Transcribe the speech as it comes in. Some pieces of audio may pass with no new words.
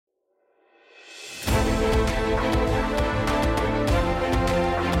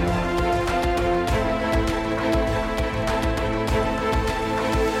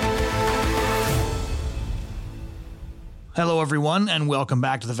Hello, everyone, and welcome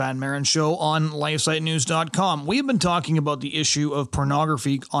back to the Van Marin Show on LifeSiteNews.com. We've been talking about the issue of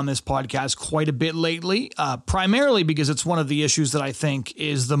pornography on this podcast quite a bit lately, primarily because it's one of the issues that I think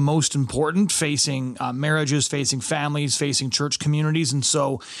is the most important facing marriages, facing families, facing church communities. And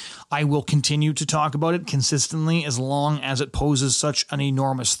so I will continue to talk about it consistently as long as it poses such an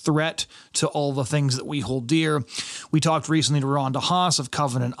enormous threat to all the things that we hold dear. We talked recently to Rhonda Haas of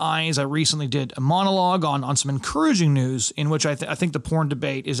Covenant Eyes. I recently did a monologue on some encouraging news in which I think the porn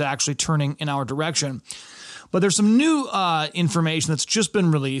debate is actually turning in our direction. But there's some new information that's just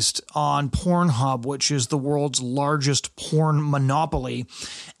been released on Pornhub, which is the world's largest porn monopoly.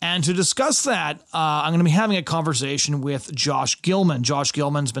 And to discuss that, I'm going to be having a conversation with Josh Gilman. Josh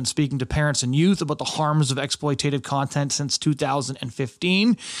Gilman's been speaking to parents and youth about the harms of exploitative content since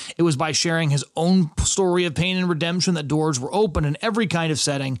 2015. It was by sharing his own story of pain and redemption that doors were open in every kind of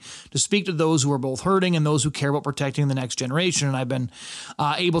setting to speak to those who are both hurting and those who care about protecting the next generation. And I've been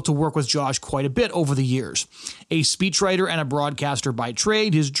able to work with Josh quite a bit over the years. A speechwriter and a broadcaster by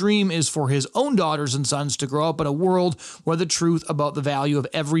trade, his dream is for his own daughters and sons to grow up in a world where the truth about the value of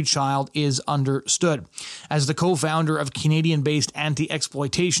every child is understood. As the co-founder of Canadian-based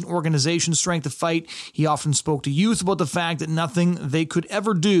anti-exploitation organization Strength to Fight, he often spoke to youth about the fact that nothing they could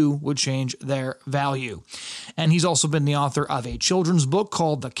ever do would change their value. And he's also been the author of a children's book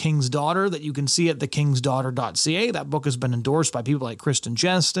called The King's Daughter that you can see at thekingsdaughter.ca. That book has been endorsed by people like Kristen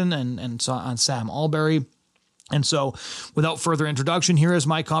Jeston and Sam Alberry. And so, without further introduction, here is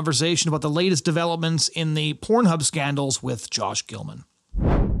my conversation about the latest developments in the Pornhub scandals with Josh Gilman.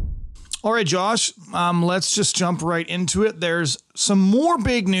 All right, Josh, let's just jump right into it. There's some more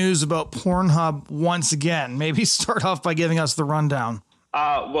big news about Pornhub once again. Maybe start off by giving us the rundown.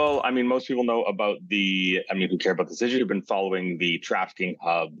 Well, I mean, most people know about who care about this issue have been following the Trafficking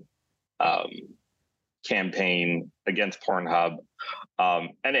Hub campaign against Pornhub.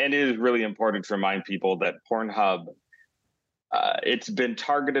 And it is really important to remind people that Pornhub, it's been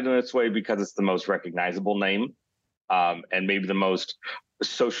targeted in this way because it's the most recognizable name and maybe the most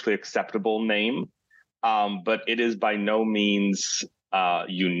socially acceptable name. But it is by no means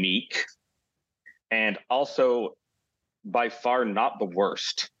unique, and also by far not the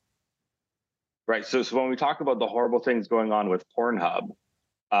worst. Right. So when we talk about the horrible things going on with Pornhub,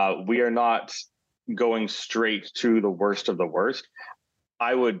 we are not going straight to the worst of the worst.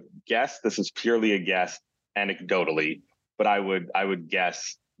 I would guess, this is purely a guess anecdotally, but I would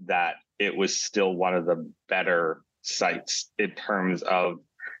guess that it was still one of the better sites in terms of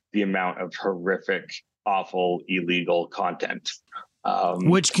the amount of horrific, awful, illegal content.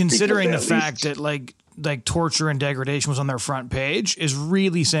 Which, considering the fact that like torture and degradation was on their front page, is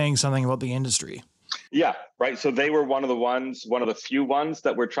really saying something about the industry. Yeah, right. So they were one of the few ones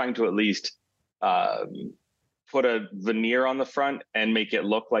that were trying to at least put a veneer on the front and make it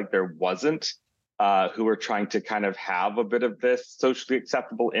look like there wasn't, who were trying to kind of have a bit of this socially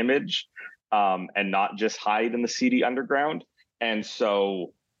acceptable image and not just hide in the seedy underground. And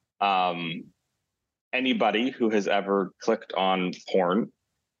so anybody who has ever clicked on porn,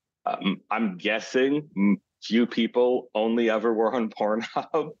 I'm guessing few people only ever were on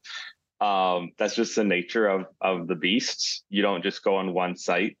Pornhub. That's just the nature of the beast. You don't just go on one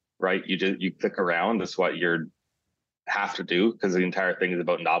site, right? You click around. That's what you have to do because the entire thing is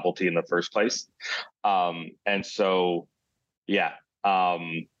about novelty in the first place. And so, yeah.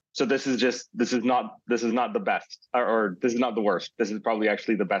 So this is not the best, or this is not the worst. This is probably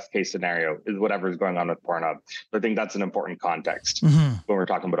actually the best case scenario is whatever is going on with Pornhub. I think that's an important context when we're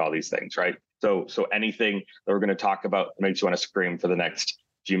talking about all these things, right? So anything that we're going to talk about that makes you want to scream for the next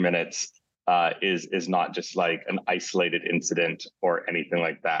few minutes is not just like an isolated incident or anything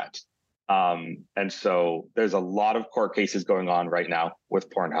like that. And so there's a lot of court cases going on right now with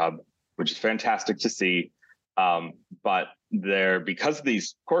Pornhub, which is fantastic to see. But because of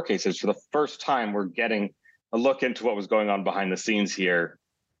these court cases, for the first time, we're getting a look into what was going on behind the scenes here.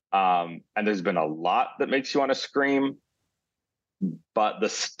 And there's been a lot that makes you want to scream. But the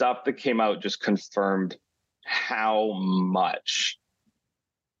stuff that came out just confirmed how much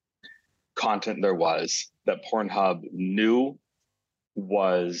content there was that Pornhub knew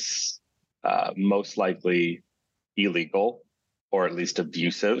was most likely illegal, or at least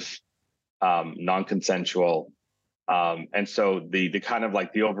abusive, non-consensual. And so the kind of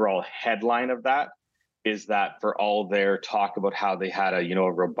like the overall headline of that is that for all their talk about how they had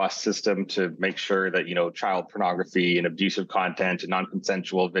a robust system to make sure that, child pornography and abusive content and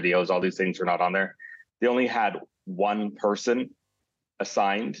non-consensual videos, all these things were not on there. They only had one person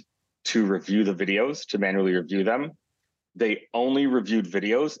assigned to review the videos, to manually review them. They only reviewed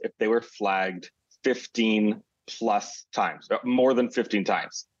videos if they were flagged 15 plus times, more than 15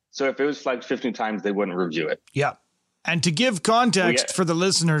 times. So if it was flagged 15 times, they wouldn't review it. Yeah. And to give context for the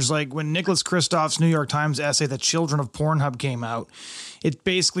listeners, like when Nicholas Kristof's New York Times essay, The Children of Pornhub, came out, it's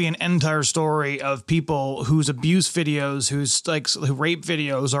basically an entire story of people whose abuse videos, who rape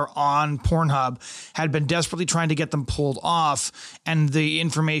videos are on Pornhub, had been desperately trying to get them pulled off. And the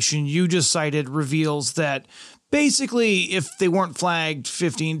information you just cited reveals that basically if they weren't flagged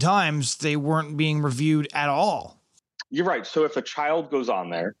 15 times, they weren't being reviewed at all. You're right. So if a child goes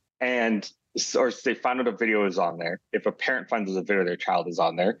on there or they find out a video is on there, if a parent finds a video their child is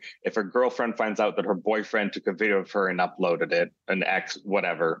on there, if a girlfriend finds out that her boyfriend took a video of her and uploaded it, an ex,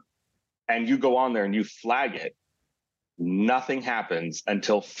 whatever, and you go on there and you flag it, nothing happens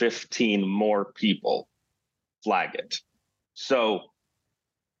until 15 more people flag it. So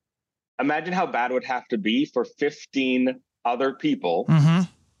imagine how bad it would have to be for 15 other people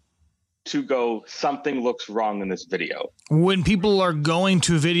to go, something looks wrong in this video. When people are going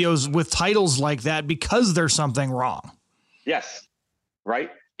to videos with titles like that because there's something wrong. Yes,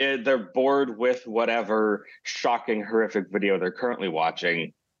 right? They're bored with whatever shocking, horrific video they're currently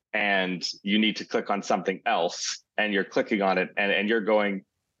watching, and you need to click on something else, and you're clicking on it, and you're going,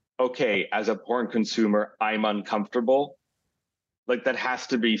 okay, as a porn consumer, I'm uncomfortable. Like, that has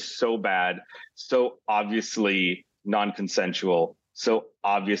to be so bad, so obviously non-consensual, so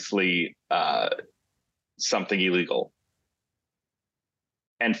obviously something illegal.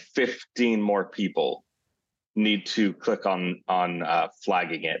 And 15 more people need to click on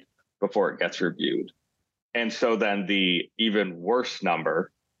flagging it before it gets reviewed. And so then the even worse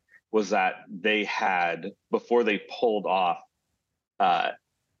number was that they had, before they pulled off,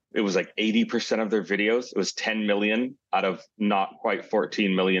 it was like 80% of their videos. It was 10 million out of not quite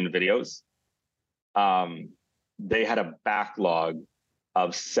 14 million videos. They had a backlog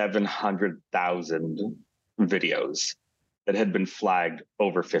of 700,000 videos that had been flagged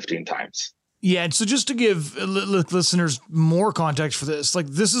over 15 times. Yeah, so just to give listeners more context for this, like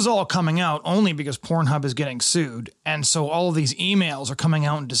this is all coming out only because Pornhub is getting sued. And so all of these emails are coming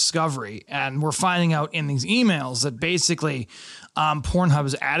out in discovery. And we're finding out in these emails that basically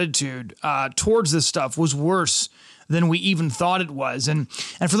Pornhub's attitude towards this stuff was worse than we even thought it was. And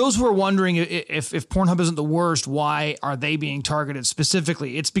for those who are wondering if Pornhub isn't the worst, why are they being targeted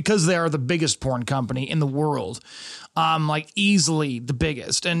specifically? It's because they are the biggest porn company in the world. Like easily the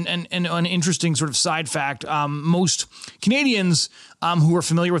biggest. And an interesting sort of side fact, most Canadians who are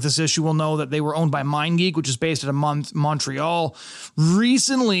familiar with this issue will know that they were owned by MindGeek, which is based out of Montreal.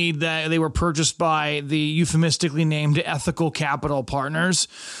 Recently, they were purchased by the euphemistically named Ethical Capital Partners,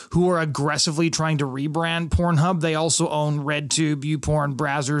 who are aggressively trying to rebrand Pornhub. They also own RedTube, YouPorn,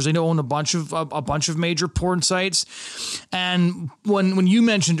 Brazzers. They own a bunch of major porn sites. And when you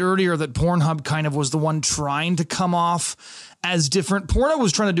mentioned earlier that Pornhub kind of was the one trying to come off as different, Pornhub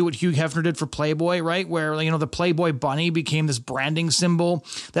was trying to do what Hugh Hefner did for Playboy, right? Where, you know, the Playboy bunny became this branding symbol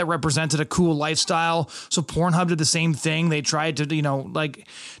that represented a cool lifestyle. So Pornhub did the same thing. They tried to, you know, like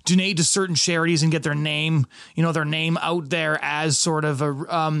donate to certain charities and get their name out there as sort of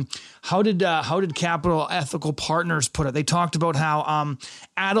a, how did Capital Ethical Partners put it? They talked about how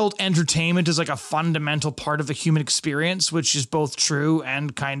adult entertainment is like a fundamental part of the human experience, which is both true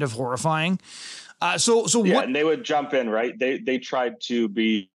and kind of horrifying. So yeah, what? And they would jump in, right? They tried to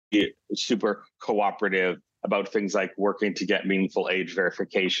be super cooperative about things like working to get meaningful age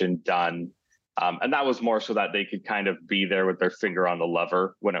verification done. And that was more so that they could kind of be there with their finger on the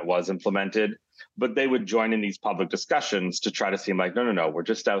lever when it was implemented. But they would join in these public discussions to try to seem like, no, we're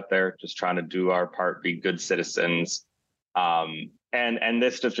just out there, just trying to do our part, be good citizens. And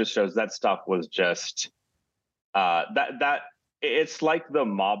this stuff just shows that stuff was just that. It's like the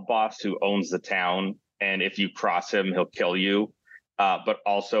mob boss who owns the town, and if you cross him, he'll kill you. But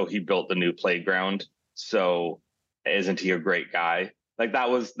also, he built the new playground, so isn't he a great guy? Like that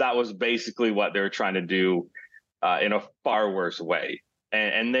was basically what they were trying to do in a far worse way.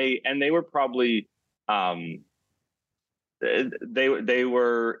 And they were probably they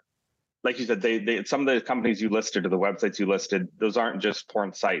were, like you said, they some of the companies you listed or the websites you listed, those aren't just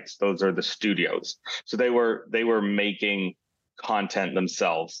porn sites; those are the studios. So they were making content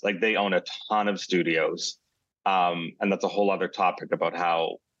themselves. Like they own a ton of studios, and that's a whole other topic about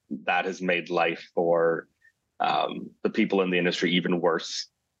how that has made life for the people in the industry even worse,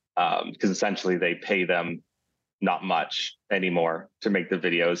 because essentially they pay them not much anymore to make the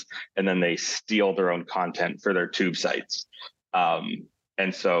videos, and then they steal their own content for their tube sites,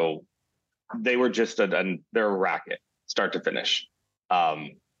 and so they were just they're a racket start to finish,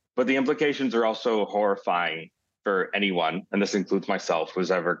 but the implications are also horrifying for anyone, and this includes myself, who's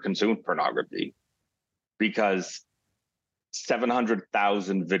ever consumed pornography, because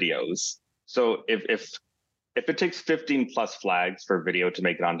 700,000 videos. So if it takes 15 plus flags for a video to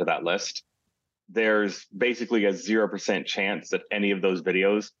make it onto that list, there's basically a 0% chance that any of those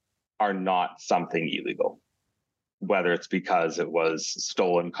videos are not something illegal, whether it's because it was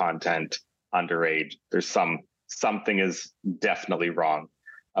stolen content, underage. There's something is definitely wrong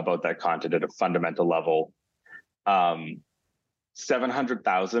about that content at a fundamental level.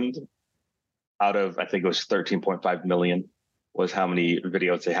 700,000 out of, I think it was 13.5 million was how many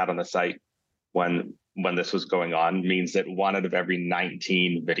videos they had on the site when this was going on, means that 1 out of every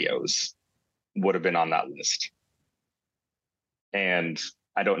 19 videos would have been on that list. And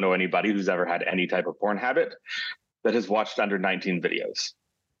I don't know anybody who's ever had any type of porn habit that has watched under 19 videos,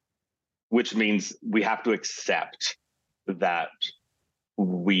 which means we have to accept that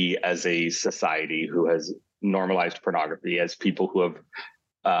we as a society who has normalized pornography, as people who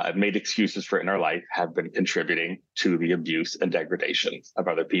have made excuses for it in our life, have been contributing to the abuse and degradation of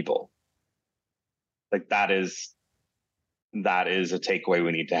other people. Like that is a takeaway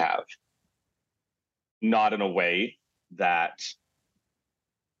we need to have. Not in a way that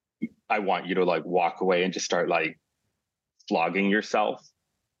I want you to like walk away and just start like flogging yourself,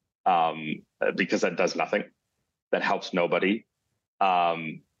 because that does nothing. That helps nobody.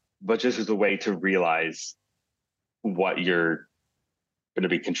 But just as a way to realize what you're going to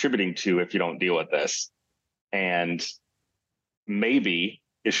be contributing to if you don't deal with this. And maybe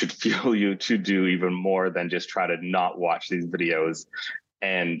it should fuel you to do even more than just try to not watch these videos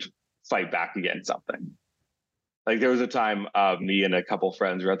and fight back against something. Like there was a time me and a couple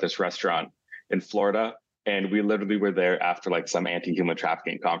friends were at this restaurant in Florida, and we literally were there after like some anti-human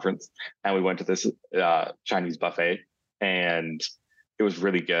trafficking conference, and we went to this Chinese buffet, and it was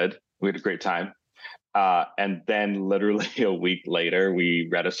really good. We had a great time. And then literally a week later, we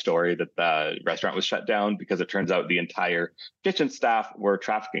read a story that the restaurant was shut down because it turns out the entire kitchen staff were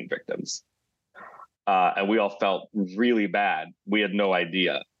trafficking victims. And we all felt really bad. We had no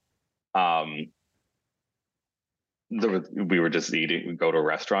idea. We were just eating. We go to a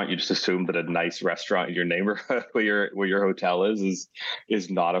restaurant. You just assume that a nice restaurant in your neighborhood where your hotel is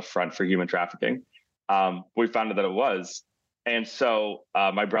not a front for human trafficking. We found out that it was. And so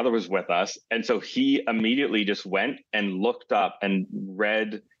my brother was with us. And so he immediately just went and looked up and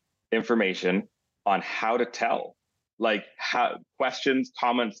read information on how to tell, like how questions,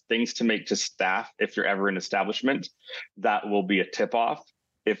 comments, things to make to staff if you're ever in establishment. That will be a tip off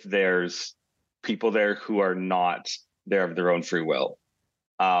if there's people there who are not there of their own free will.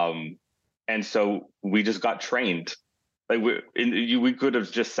 And so we just got trained. Like we could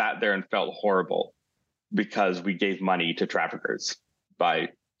have just sat there and felt horrible because we gave money to traffickers by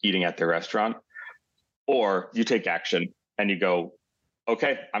eating at their restaurant. Or you take action and you go,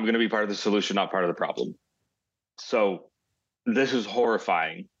 okay, I'm going to be part of the solution, not part of the problem. So this is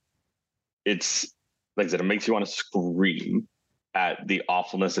horrifying. It's like I said, it makes you want to scream at the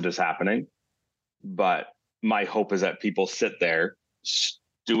awfulness that is happening. But my hope is that people sit there,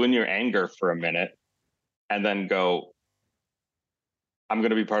 stew in your anger for a minute, and then go, I'm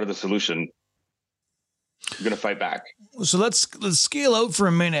going to be part of the solution. I'm going to fight back. So let's scale out for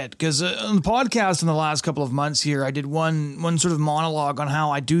a minute, because on the podcast in the last couple of months here, I did one sort of monologue on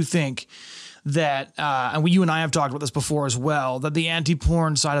how I do think that, and you and I have talked about this before as well, that the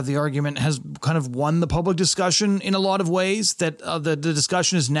anti-porn side of the argument has kind of won the public discussion in a lot of ways, that the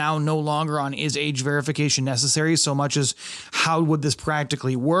discussion is now no longer on is age verification necessary so much as how would this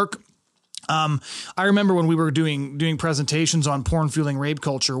practically work. I remember when we were doing presentations on porn fueling rape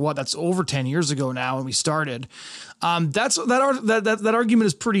culture, that's over 10 years ago now when we started. That argument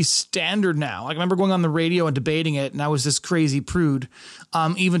is pretty standard now. I remember going on the radio and debating it, and I was this crazy prude,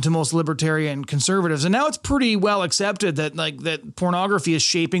 even to most libertarian conservatives. And now it's pretty well accepted that pornography is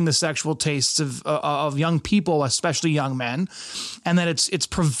shaping the sexual tastes of young people, especially young men, and that it's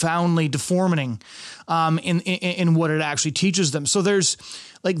profoundly deforming in what it actually teaches them. So there's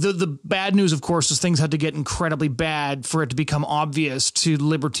like the bad news, of course, is things had to get incredibly bad for it to become obvious to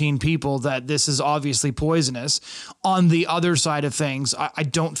libertine people that this is obviously poisonous. On the other side of things, I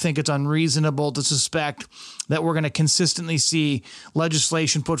don't think it's unreasonable to suspect that we're going to consistently see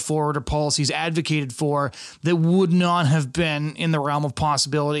legislation put forward or policies advocated for that would not have been in the realm of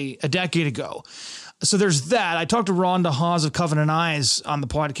possibility a decade ago. So there's that. I talked to Rhonda Hawes of Covenant Eyes on the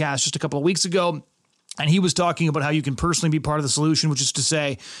podcast just a couple of weeks ago, and he was talking about how you can personally be part of the solution, which is to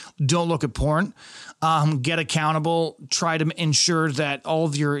say, don't look at porn, get accountable, try to ensure that all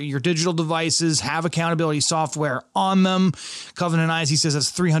of your digital devices have accountability software on them. Covenant Eyes, he says, has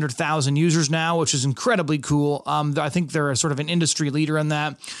 300,000 users now, which is incredibly cool. I think they're a sort of an industry leader in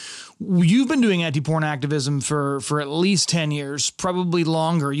that. You've been doing anti-porn activism for at least 10 years, probably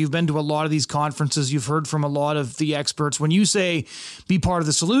longer. You've been to a lot of these conferences. You've heard from a lot of the experts. When you say be part of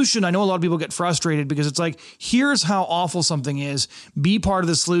the solution, I know a lot of people get frustrated because it's like, here's how awful something is. Be part of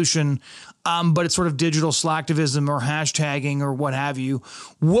the solution, but it's sort of digital slacktivism or hashtagging or what have you.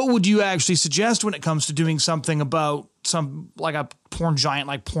 What would you actually suggest when it comes to doing something about like a porn giant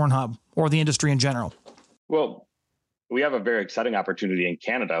like Pornhub or the industry in general? Well, we have a very exciting opportunity in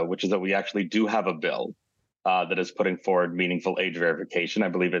Canada, which is that we actually do have a bill that is putting forward meaningful age verification. I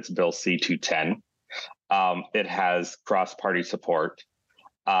believe it's Bill C-210. It has cross-party support.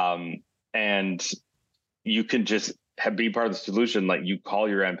 And you can just be part of the solution. Like, you call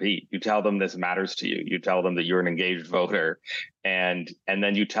your MP, you tell them this matters to you. You tell them that you're an engaged voter, and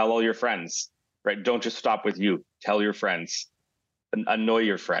then you tell all your friends, right? Don't just stop with you. Tell your friends. Annoy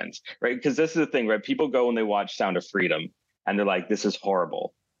your friends, right? Because this is the thing, right? People go and they watch Sound of Freedom and they're like, this is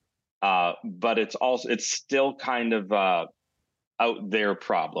horrible. But it's still kind of out there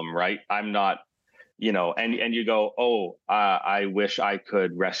problem, right? I'm not, and you go, oh, I wish I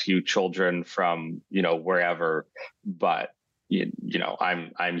could rescue children from, wherever, but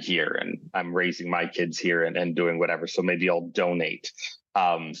I'm here and I'm raising my kids here and doing whatever. So maybe I'll donate.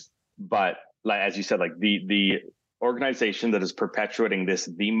 But like, as you said, like the organization that is perpetuating this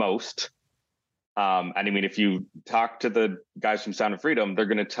the most. And I mean, if you talk to the guys from Sound of Freedom, they're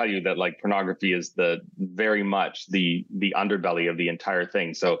going to tell you that like pornography is very much the underbelly of the entire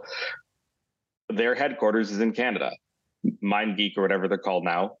thing. So their headquarters is in Canada. MindGeek or whatever they're called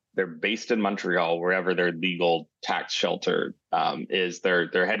now. They're based in Montreal, wherever their legal tax shelter is.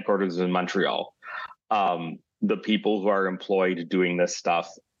 Their headquarters is in Montreal. The people who are employed doing this stuff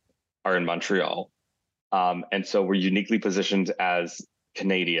are in Montreal. And so we're uniquely positioned as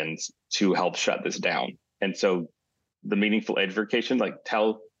Canadians to help shut this down. And so the meaningful age verification, like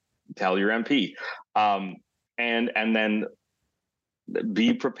tell your MP, and then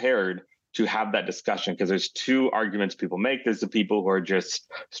be prepared to have that discussion, because there's two arguments people make. There's the people who are just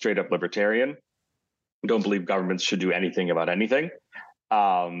straight up libertarian, don't believe governments should do anything about anything.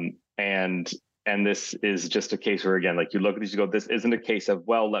 And this is just a case where, again, like you look at these, you go, this isn't a case of,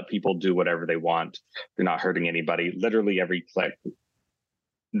 well, let people do whatever they want. They're not hurting anybody. Literally every click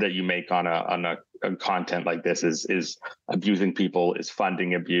that you make on a content like this is abusing people, is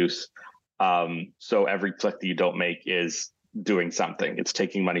funding abuse. So every click that you don't make is doing something. It's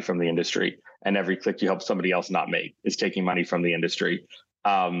taking money from the industry. And every click you help somebody else not make is taking money from the industry.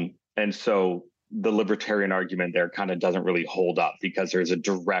 And so the libertarian argument there kind of doesn't really hold up, because there's a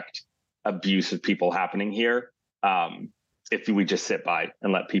direct abuse of people happening here if we just sit by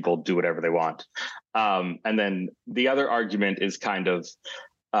and let people do whatever they want. And then the other argument is kind of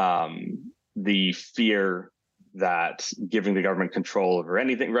the fear that giving the government control over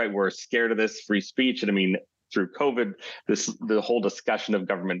anything, right? We're scared of this free speech. And I mean, through COVID, the whole discussion of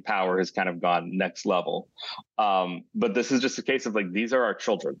government power has kind of gone next level. But this is just a case of like, these are our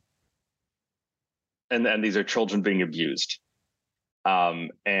children. And these are children being abused.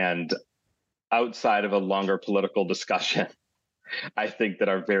 And outside of a longer political discussion, I think that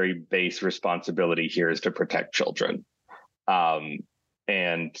our very base responsibility here is to protect children. And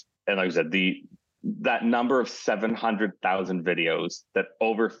like I said, that number of 700,000 videos that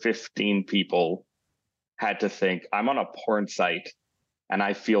over 15 people had to think, I'm on a porn site and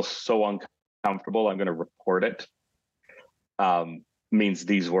I feel so uncomfortable, I'm going to report it, means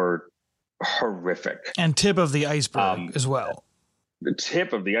these were horrific. And tip of the iceberg as well. The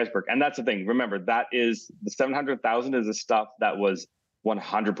tip of the iceberg. And that's the thing. Remember, that is the 700,000 is the stuff that was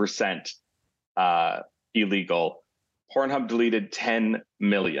 100% illegal. Pornhub deleted 10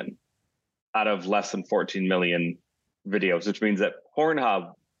 million out of less than 14 million videos, which means that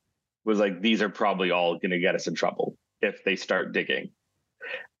Pornhub was like, these are probably all going to get us in trouble if they start digging.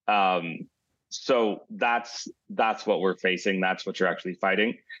 So that's what we're facing. That's what you're actually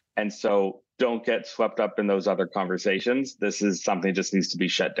fighting. And so don't get swept up in those other conversations. This is something that just needs to be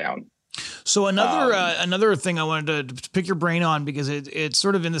shut down. So another thing I wanted to pick your brain on, because it's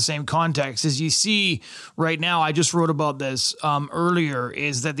sort of in the same context, is you see right now, I just wrote about this earlier,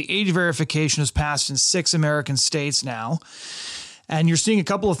 is that the age verification has passed in 6 American states now. And you're seeing a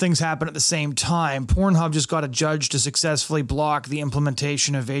couple of things happen at the same time. Pornhub just got a judge to successfully block the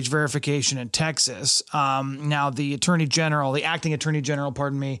implementation of age verification in Texas. Now, the acting attorney general,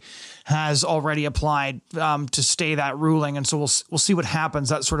 has already applied to stay that ruling. And so we'll see what happens.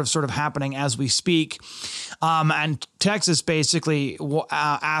 That's sort of happening as we speak. And Texas basically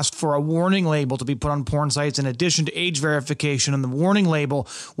asked for a warning label to be put on porn sites in addition to age verification. And the warning label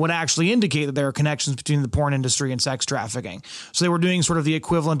would actually indicate that there are connections between the porn industry and sex trafficking. So they were doing sort of the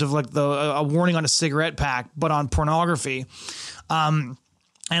equivalent of like a warning on a cigarette pack, but on pornography.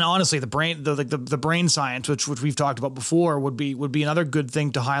 And honestly, the brain science, which we've talked about before, would be another good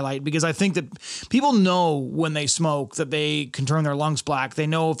thing to highlight, because I think that people know when they smoke that they can turn their lungs black. They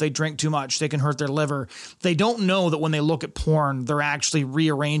know if they drink too much, they can hurt their liver. They don't know that when they look at porn, they're actually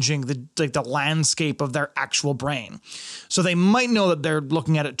rearranging the landscape of their actual brain. So they might know that they're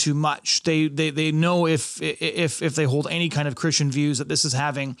looking at it too much. They know if they hold any kind of Christian views that this is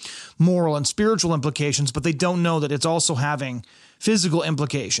having moral and spiritual implications, but they don't know that it's also having physical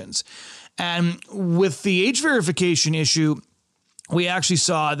implications. And with the age verification issue, we actually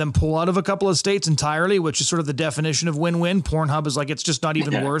saw them pull out of a couple of states entirely, which is sort of the definition of win-win. Pornhub is like, it's just not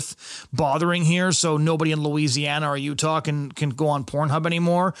even worth bothering here. So nobody in Louisiana or Utah can go on Pornhub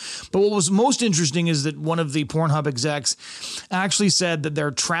anymore. But what was most interesting is that one of the Pornhub execs actually said that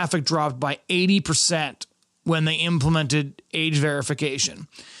their traffic dropped by 80% when they implemented age verification.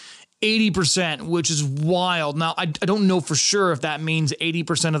 80%, which is wild. Now, I don't know for sure if that means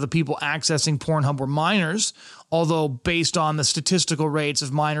 80% of the people accessing Pornhub were minors, although based on the statistical rates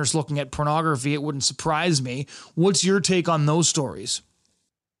of minors looking at pornography, it wouldn't surprise me. What's your take on those stories?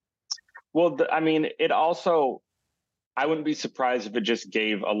 Well, it also, I wouldn't be surprised if it just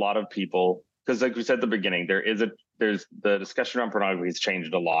gave a lot of people, because like we said at the beginning, there's the discussion around pornography has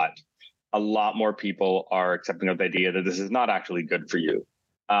changed a lot. A lot more people are accepting of the idea that this is not actually good for you.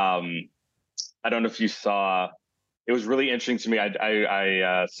 I don't know if you saw, it was really interesting to me.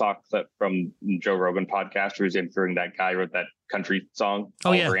 I saw a clip from Joe Rogan podcast where he's interviewing that guy who wrote that country song,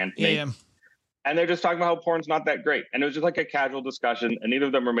 Oliver Anthony. Yeah. And they're just talking about how porn's not that great. And it was just like a casual discussion. And neither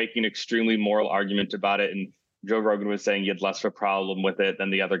of them were making an extremely moral argument about it. And Joe Rogan was saying he had less of a problem with it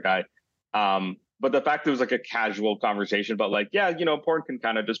than the other guy. But the fact that it was like a casual conversation about like, yeah, porn can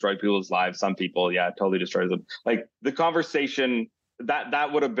kind of destroy people's lives. Some people, yeah, it totally destroys them. Like the conversation,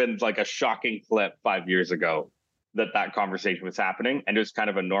 that would have been like a shocking clip 5 years ago that conversation was happening, and it was kind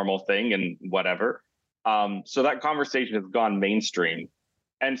of a normal thing and whatever. So that conversation has gone mainstream.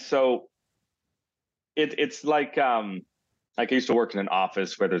 And so it's like I used to work in an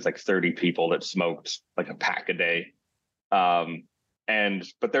office where there's like 30 people that smoked like a pack a day.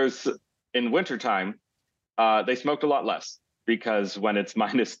 But there's in wintertime, they smoked a lot less, because when it's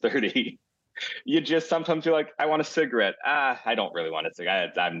minus 30, you just sometimes you're like, I want a cigarette. I don't really want a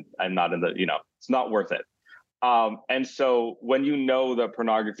cigarette. I'm not in the, it's not worth it. And so when you know that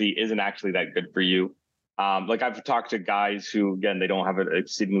pornography isn't actually that good for you, like I've talked to guys who, again, they don't have an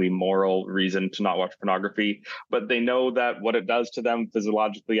exceedingly moral reason to not watch pornography, but they know that what it does to them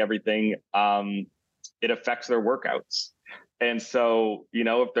physiologically, everything, it affects their workouts. And so,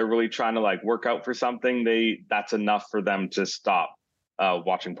 if they're really trying to like work out for something, that's enough for them to stop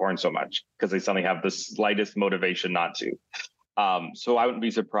watching porn so much, because they suddenly have the slightest motivation not to. So I wouldn't be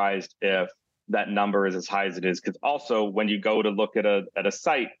surprised if that number is as high as it is, because also when you go to look at a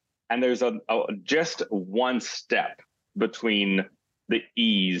site and there's just one step between the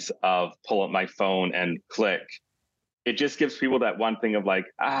ease of pull up my phone and click, it just gives people that one thing of like,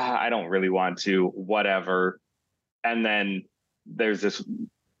 I don't really want to, whatever. And then there's this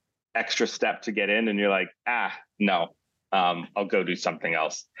extra step to get in and you're like, no. I'll go do something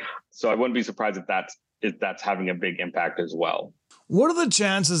else. So I wouldn't be surprised if that's having a big impact as well. What are the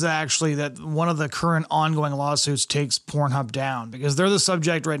chances actually that one of the current ongoing lawsuits takes Pornhub down? Because they're the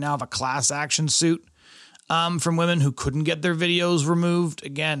subject right now of a class action suit from women who couldn't get their videos removed.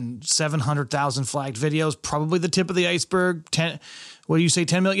 Again, 700,000 flagged videos, probably the tip of the iceberg. 10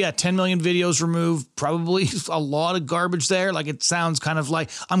 million? Yeah, 10 million videos removed. Probably a lot of garbage there. Like, it sounds kind of like,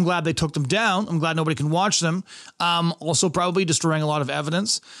 I'm glad they took them down. I'm glad nobody can watch them. Also probably destroying a lot of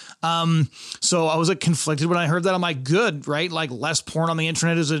evidence. So I was like conflicted when I heard that. I'm like, good, right? Like, less porn on the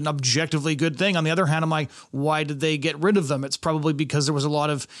internet is an objectively good thing. On the other hand, I'm like, why did they get rid of them? It's probably because there was a lot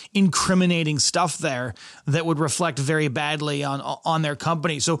of incriminating stuff there that would reflect very badly on their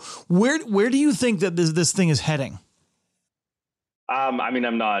company. So where do you think that this thing is heading? I'm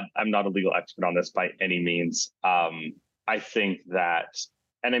not a legal expert on this by any means. I think that,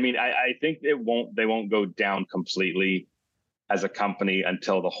 and I think they won't go down completely as a company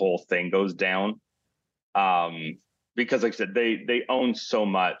until the whole thing goes down. Because like I said, they own so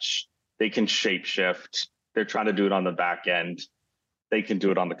much, they can shapeshift. They're trying to do it on the back end. They can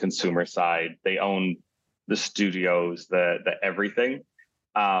do it on the consumer side. They own the studios, the everything.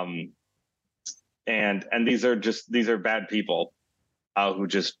 And these are bad people who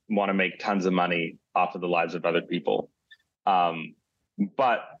just want to make tons of money off of the lives of other people.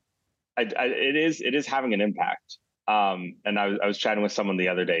 But it is having an impact. And I was chatting with someone the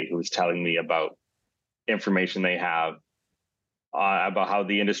other day who was telling me about information they have about how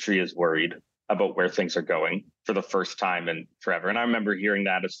the industry is worried about where things are going for the first time in forever. And I remember hearing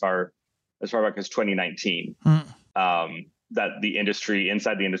that as far back as 2019, that the industry,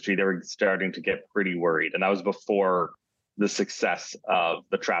 inside the industry, they were starting to get pretty worried. And that was before the success of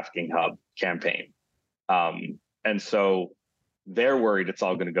the Trafficking Hub campaign. And so they're worried it's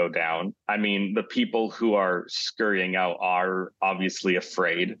all going to go down. I mean, the people who are scurrying out are obviously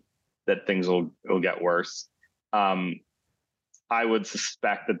afraid that things will get worse. I would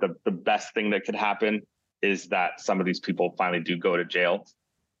suspect that the best thing that could happen is that some of these people finally do go to jail.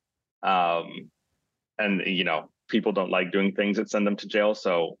 And, you know, people don't like doing things that send them to jail.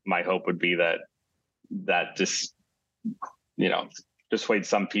 So my hope would be that just, you know, dissuade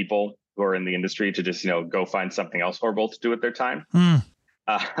some people who are in the industry to just, you know, go find something else horrible to do with their time.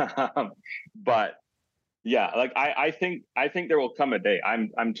 But yeah, like I think there will come a day.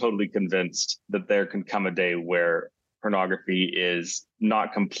 I'm totally convinced that there can come a day where pornography is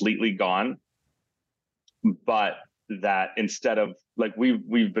not completely gone, but that instead of, like,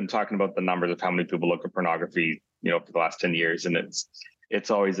 we've been talking about the numbers of how many people look at pornography, you know, for the last 10 years, and it's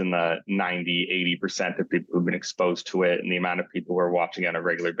always in the 90-80% of people who've been exposed to it, and the amount of people who are watching on a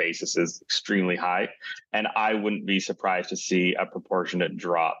regular basis is extremely high. And I wouldn't be surprised to see a proportionate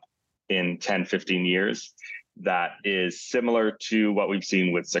drop in 10-15 years that is similar to what we've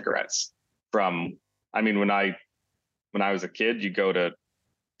seen with cigarettes. When I was a kid, you go to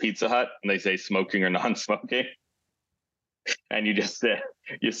Pizza Hut and they say smoking or non-smoking, and you just sit,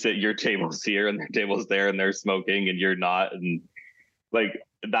 your table's here and their table's there, and they're smoking and you're not, and like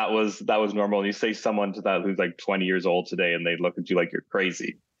that was normal. And you say someone to that who's like 20 years old today, and they look at you like you're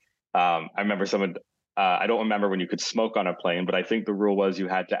crazy. I remember someone. I don't remember when you could smoke on a plane, but I think the rule was you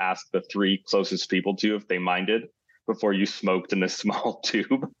had to ask the 3 closest people to you if they minded before you smoked in this small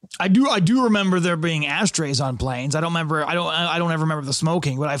tube. I do remember there being ashtrays on planes. I don't ever remember the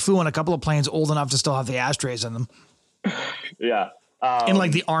smoking, but I flew on a couple of planes old enough to still have the ashtrays in them. Yeah. In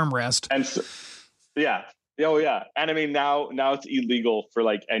like the armrest. And so, yeah. Oh yeah. And I mean, now it's illegal for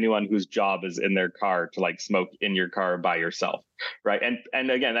like anyone whose job is in their car to like smoke in your car by yourself. Right.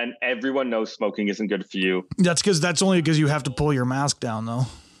 And again, and everyone knows smoking isn't good for you. That's only because you have to pull your mask down though.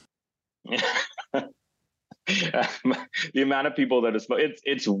 The amount of people that are smoking,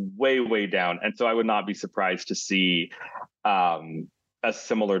 it's way down. And so I would not be surprised to see a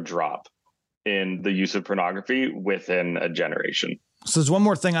similar drop in the use of pornography within a generation. So there's one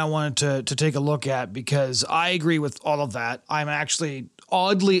more thing I wanted to take a look at, because I agree with all of that. I'm actually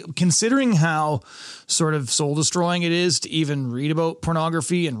oddly, considering how sort of soul destroying it is to even read about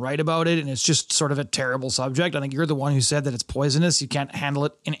pornography and write about it, and it's just sort of a terrible subject. I think you're the one who said that it's poisonous. You can't handle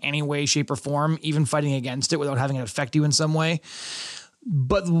it in any way, shape, or form, even fighting against it without having it affect you in some way.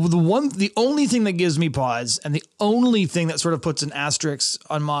 But the only thing that gives me pause, and the only thing that sort of puts an asterisk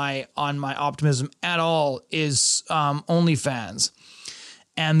on my optimism at all, is OnlyFans.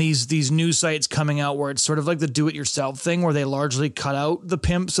 And these news sites coming out where it's sort of like the do-it-yourself thing, where they largely cut out the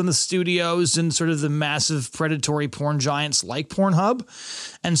pimps and the studios and sort of the massive predatory porn giants like Pornhub.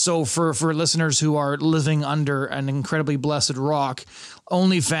 And so for listeners who are living under an incredibly blessed rock,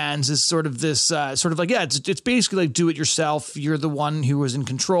 OnlyFans is sort of this sort of like, yeah, it's basically like do it yourself. You're the one who is in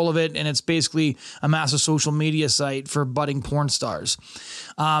control of it. And it's basically a massive social media site for budding porn stars.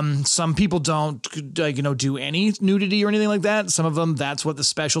 Some people don't do any nudity or anything like that. Some of them, that's what the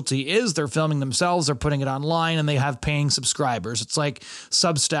specialty is. They're filming themselves, they're putting it online, and they have paying subscribers. It's like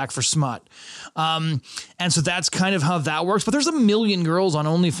Substack for smut. And so that's kind of how that works. But there's a million girls on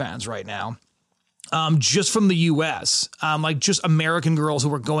OnlyFans right now. Just from the US, like just American girls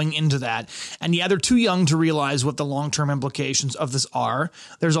who are going into that. And yeah, they're too young to realize what the long-term implications of this are.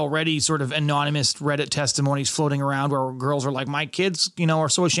 There's already sort of anonymous Reddit testimonies floating around where girls are like, my kids, are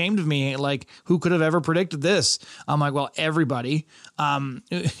so ashamed of me. Like, who could have ever predicted this? I'm like, well, everybody,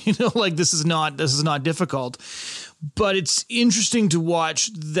 like this is not difficult, but it's interesting to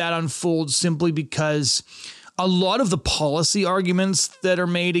watch that unfold simply because a lot of the policy arguments that are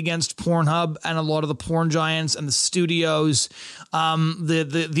made against Pornhub and a lot of the porn giants and the studios,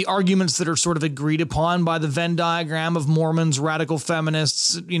 the arguments that are sort of agreed upon by the Venn diagram of Mormons, radical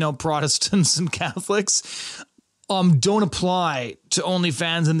feminists, Protestants and Catholics, don't apply to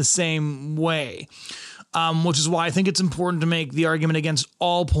OnlyFans in the same way. Which is why I think it's important to make the argument against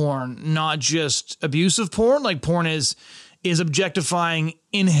all porn, not just abusive porn. Like porn is is objectifying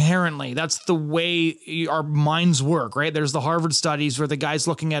inherently. That's the way our minds work, right? There's the Harvard studies where the guy's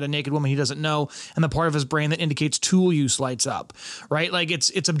looking at a naked woman he doesn't know, and the part of his brain that indicates tool use lights up, right? Like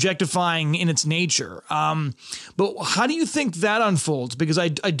it's objectifying in its nature. But how do you think that unfolds? Because I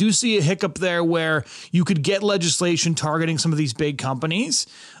do see a hiccup there where you could get legislation targeting some of these big companies,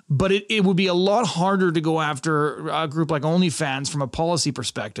 but it would be a lot harder to go after a group like OnlyFans from a policy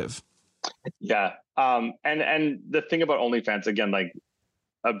perspective. Yeah. And the thing about OnlyFans, again, like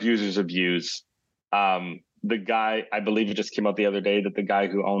abusers abuse. The guy, I believe it just came out the other day that the guy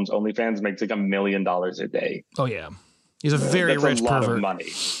who owns OnlyFans makes like $1 million a day. Oh yeah. He's a very rich a lot pervert. Of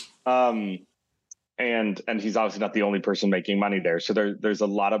money. And he's obviously not the only person making money there. So there's a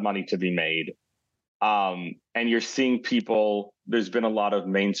lot of money to be made. And you're seeing people, there's been a lot of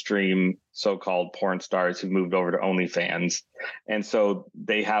mainstream so-called porn stars who moved over to OnlyFans. And so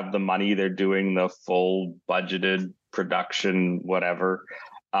they have the money, they're doing the full budgeted production, whatever.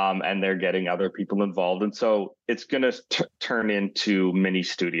 And they're getting other people involved. And so it's going to turn into mini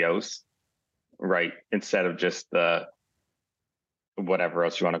studios, right? Instead of just the, whatever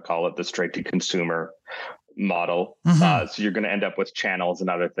else you want to call it, the straight to consumer model. So you're going to end up with channels and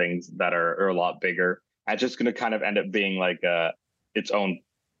other things that are a lot bigger. It's just going to kind of end up being like its own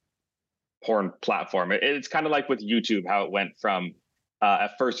porn platform. It's kind of like with YouTube, how it went from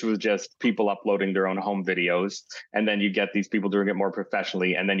at first it was just people uploading their own home videos, and then you get these people doing it more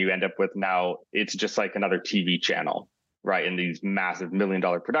professionally, and then you end up with now it's just like another TV channel, right? In these massive $1 million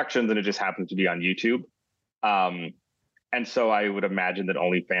productions, and it just happens to be on YouTube. And so I would imagine that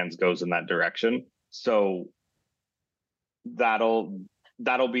OnlyFans goes in that direction. So that'll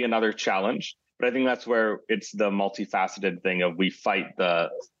be another challenge. But I think that's where it's the multifaceted thing of we fight the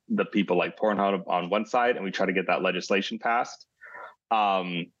people like Pornhub on one side, and we try to get that legislation passed.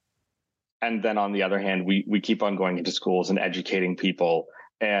 And then on the other hand, we keep on going into schools and educating people.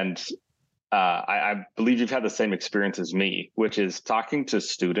 And I believe you've had the same experience as me, which is talking to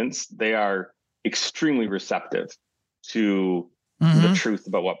students. They are extremely receptive to the truth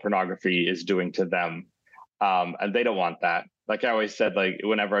about what pornography is doing to them. And they don't want that. Like I always said, like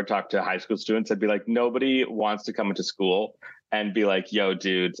whenever I talk to high school students, I'd be like, nobody wants to come into school and be like, yo,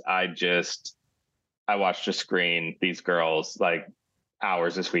 dudes, I watched a screen these girls like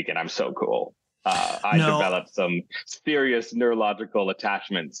hours this weekend. I'm so cool. I developed some serious neurological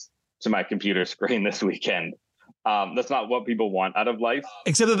attachments to my computer screen this weekend. That's not what people want out of life.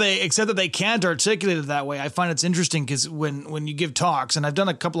 Except that they can't articulate it that way. I find it's interesting because when you give talks, and I've done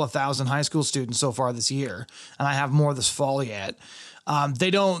a couple of thousand high school students so far this year, and I have more this fall yet.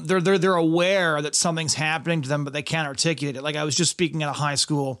 They're aware that something's happening to them, but they can't articulate it. Like I was just speaking at a high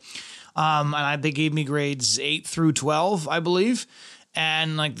school, they gave me grades 8 through 12, I believe.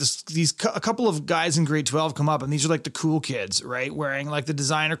 And like a couple of guys in grade 12 come up, and these are like the cool kids, right? Wearing like the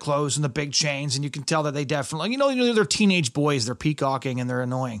designer clothes and the big chains. And you can tell that they definitely, they're teenage boys. They're peacocking and they're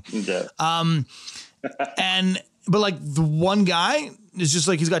annoying. Yeah. But like the one guy is just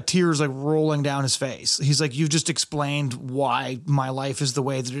like, he's got tears like rolling down his face. He's like, you've just explained why my life is the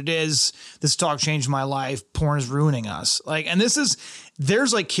way that it is. This talk changed my life. Porn is ruining us. Like, and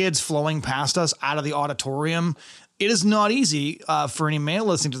there's like kids flowing past us out of the auditorium. It is not easy for any male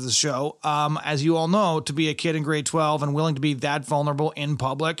listening to this show, as you all know, to be a kid in grade 12 and willing to be that vulnerable in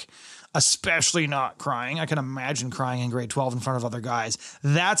public, especially not crying. I can imagine crying in grade 12 in front of other guys.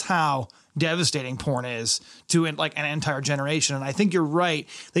 That's how devastating porn is to like an entire generation. And I think you're right.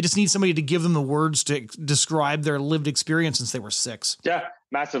 They just need somebody to give them the words to describe their lived experience since they were 6. Yeah,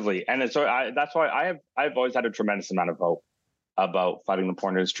 massively. And so that's why I've always had a tremendous amount of hope about fighting the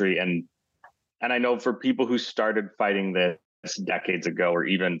porn industry. And I know for people who started fighting this decades ago, or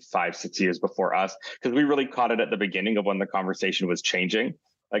even 5-6 years before us, because we really caught it at the beginning of when the conversation was changing.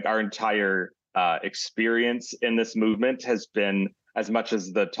 Like our entire experience in this movement has been, as much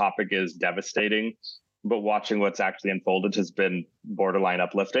as the topic is devastating, but watching what's actually unfolded has been borderline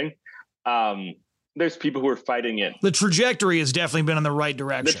uplifting. There's people who are fighting it. The trajectory has definitely been in the right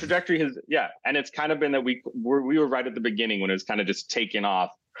direction. The trajectory has, yeah. And it's kind of been that we were right at the beginning when it was kind of just taking off.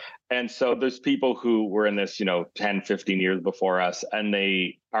 And so there's people who were in this, 10, 15 years before us, and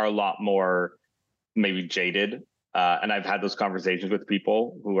they are a lot more maybe jaded. And I've had those conversations with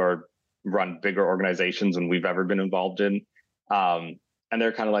people who run bigger organizations than we've ever been involved in. And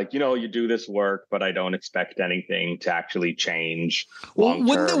they're kind of like, you do this work, but I don't expect anything to actually change. Well,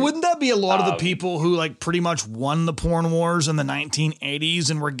 wouldn't that be a lot of the people who like pretty much won the porn wars in the 1980s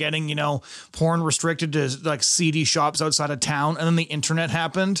and were getting, porn restricted to like CD shops outside of town, and then the internet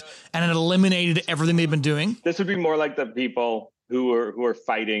happened and it eliminated everything they've been doing? This would be more like the people who are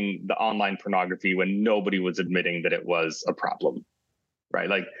fighting the online pornography when nobody was admitting that it was a problem, right?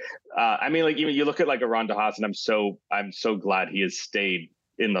 Like, I mean, like even you look at like a Ron DeHaas, and I'm so glad he has stayed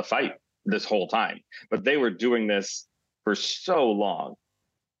in the fight this whole time. But they were doing this for so long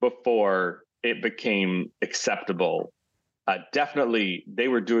before it became acceptable. Definitely, they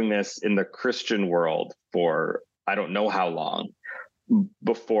were doing this in the Christian world for I don't know how long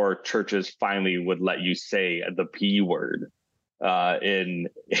before churches finally would let you say the P word in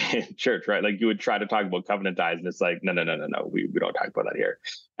church, right? Like you would try to talk about covenant ties, and it's like, no, we don't talk about that here.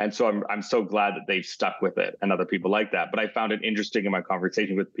 And so I'm so glad that they've stuck with it and other people like that. But I found it interesting in my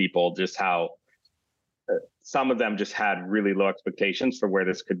conversation with people just how some of them just had really low expectations for where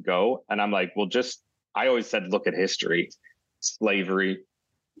this could go. And I'm like, well, I always said, look at history, slavery,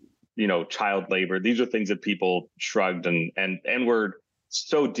 child labor. These are things that people shrugged and were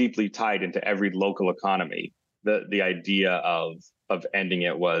so deeply tied into every local economy. The idea of ending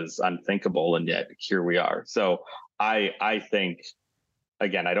it was unthinkable, and yet here we are. So I think,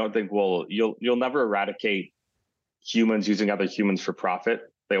 again, I don't think you'll never eradicate humans using other humans for profit.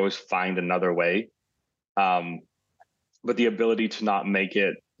 They always find another way. But the ability to not make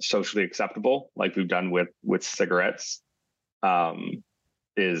it socially acceptable, like we've done with cigarettes,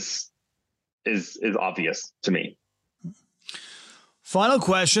 is obvious to me. Final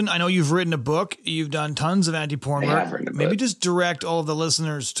question. I know you've written a book. You've done tons of anti-porn work. Maybe just direct all of the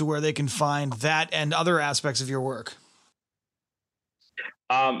listeners to where they can find that and other aspects of your work.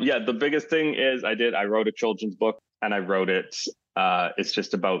 Yeah, the biggest thing is I wrote a children's book, and I wrote it. It's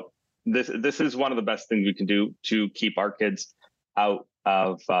just about this. This is one of the best things we can do to keep our kids out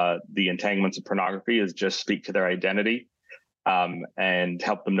of the entanglements of pornography, is just speak to their identity and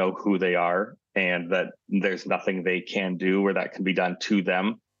help them know who they are, and that there's nothing they can do or that can be done to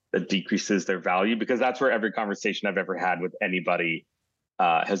them that decreases their value, because that's where every conversation I've ever had with anybody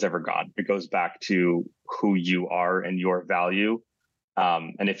has ever gone. It goes back to who you are and your value.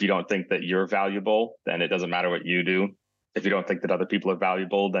 And if you don't think that you're valuable, then it doesn't matter what you do. If you don't think that other people are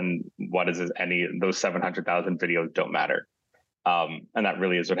valuable, then what is it? Those 700,000 videos don't matter. And that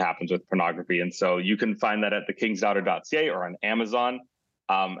really is what happens with pornography. And so you can find that at thekingsdaughter.ca or on Amazon.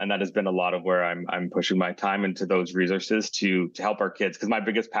 And that has been a lot of where I'm pushing my time into those resources to help our kids. Because my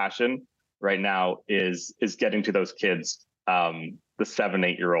biggest passion right now is getting to those kids, the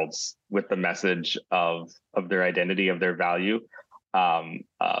 7-8-year-olds, with the message of their identity, of their value.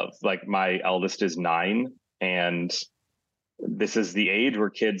 Of like, my eldest is 9, and this is the age where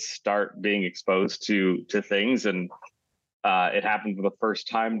kids start being exposed to things. And it happened for the first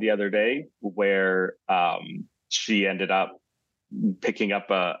time the other day, where she ended up picking up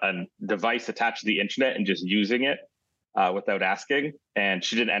a device attached to the internet and just using it without asking. And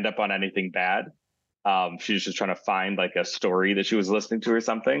she didn't end up on anything bad. She was just trying to find like a story that she was listening to or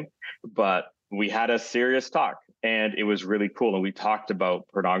something. But we had a serious talk, and it was really cool. And we talked about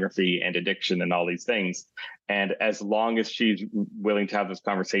pornography and addiction and all these things. And as long as she's willing to have those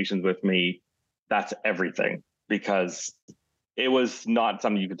conversations with me, that's everything, because it was not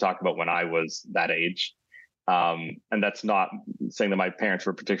something you could talk about when I was that age. And that's not saying that my parents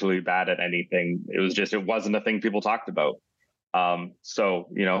were particularly bad at anything. It was just, it wasn't a thing people talked about. So,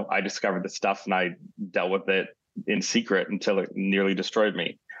 I discovered this stuff, and I dealt with it in secret until it nearly destroyed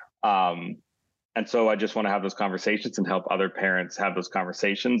me. And so I just want to have those conversations and help other parents have those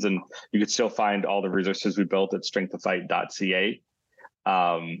conversations. And you can still find all the resources we built at strengthtofight.ca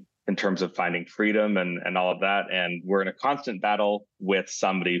in terms of finding freedom and all of that. And we're in a constant battle with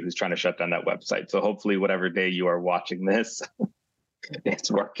somebody who's trying to shut down that website. So hopefully whatever day you are watching this,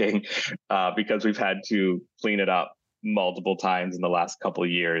 it's working, because we've had to clean it up multiple times in the last couple of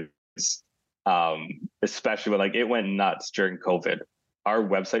years, especially when it went nuts during COVID. Our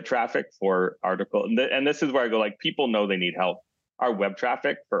website traffic for articles, and this is where I go, people know they need help. Our web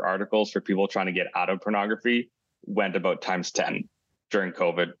traffic for articles for people trying to get out of pornography went about times 10 during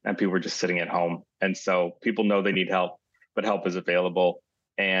COVID, and people were just sitting at home. And so people know they need help, but help is available.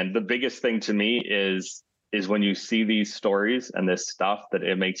 And the biggest thing to me is when you see these stories and this stuff that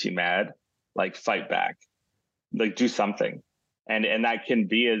it makes you mad, fight back, do something. And that can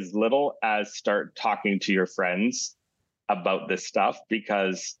be as little as start talking to your friends about this stuff,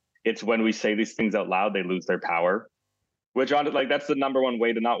 because it's when we say these things out loud, they lose their power, which that's the number one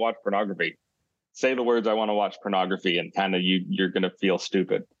way to not watch pornography. Say the words, I want to watch pornography, and kind of you're going to feel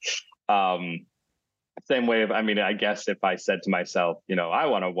stupid. Same way I guess if I said to myself, I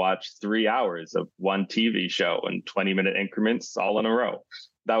want to watch 3 hours of one TV show in 20-minute increments all in a row,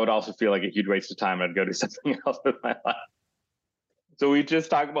 that would also feel like a huge waste of time. I'd go do something else with my life. So we just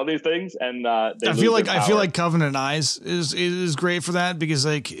talk about these things, and I feel like Covenant Eyes is great for that, because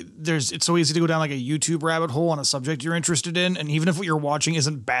like it's so easy to go down like a YouTube rabbit hole on a subject you're interested in, and even if what you're watching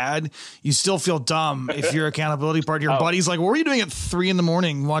isn't bad, you still feel dumb if your accountability partner, your buddy's like, "What were you doing at 3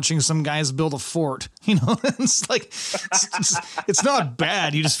 a.m. watching some guys build a fort?" You know, it's like it's not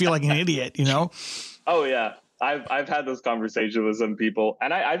bad. You just feel like an idiot. You know? Oh yeah. I've had this conversation with some people,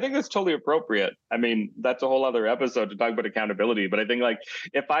 and I think it's totally appropriate. I mean, that's a whole other episode to talk about accountability. But I think like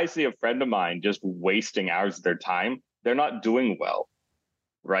if I see a friend of mine just wasting hours of their time, they're not doing well,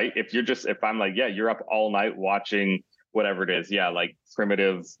 right? If I'm like, yeah, you're up all night watching whatever it is, yeah, like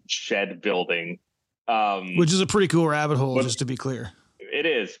primitive shed building, which is a pretty cool rabbit hole, just to be clear. It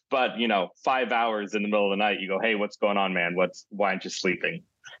is, but 5 hours in the middle of the night, you go, hey, what's going on, man? Why aren't you sleeping?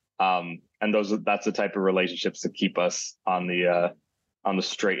 And that's the type of relationships that keep us on the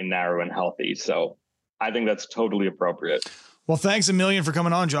straight and narrow and healthy. So I think that's totally appropriate. Well, thanks a million for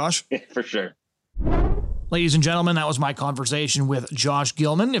coming on, Josh. For sure. Ladies and gentlemen, that was my conversation with Josh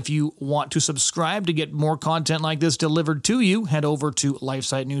Gilman. If you want to subscribe to get more content like this delivered to you, head over to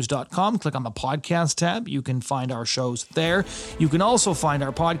lifesitenews.com, click on the podcast tab. You can find our shows there. You can also find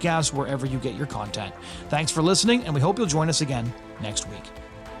our podcast wherever you get your content. Thanks for listening, and we hope you'll join us again next week.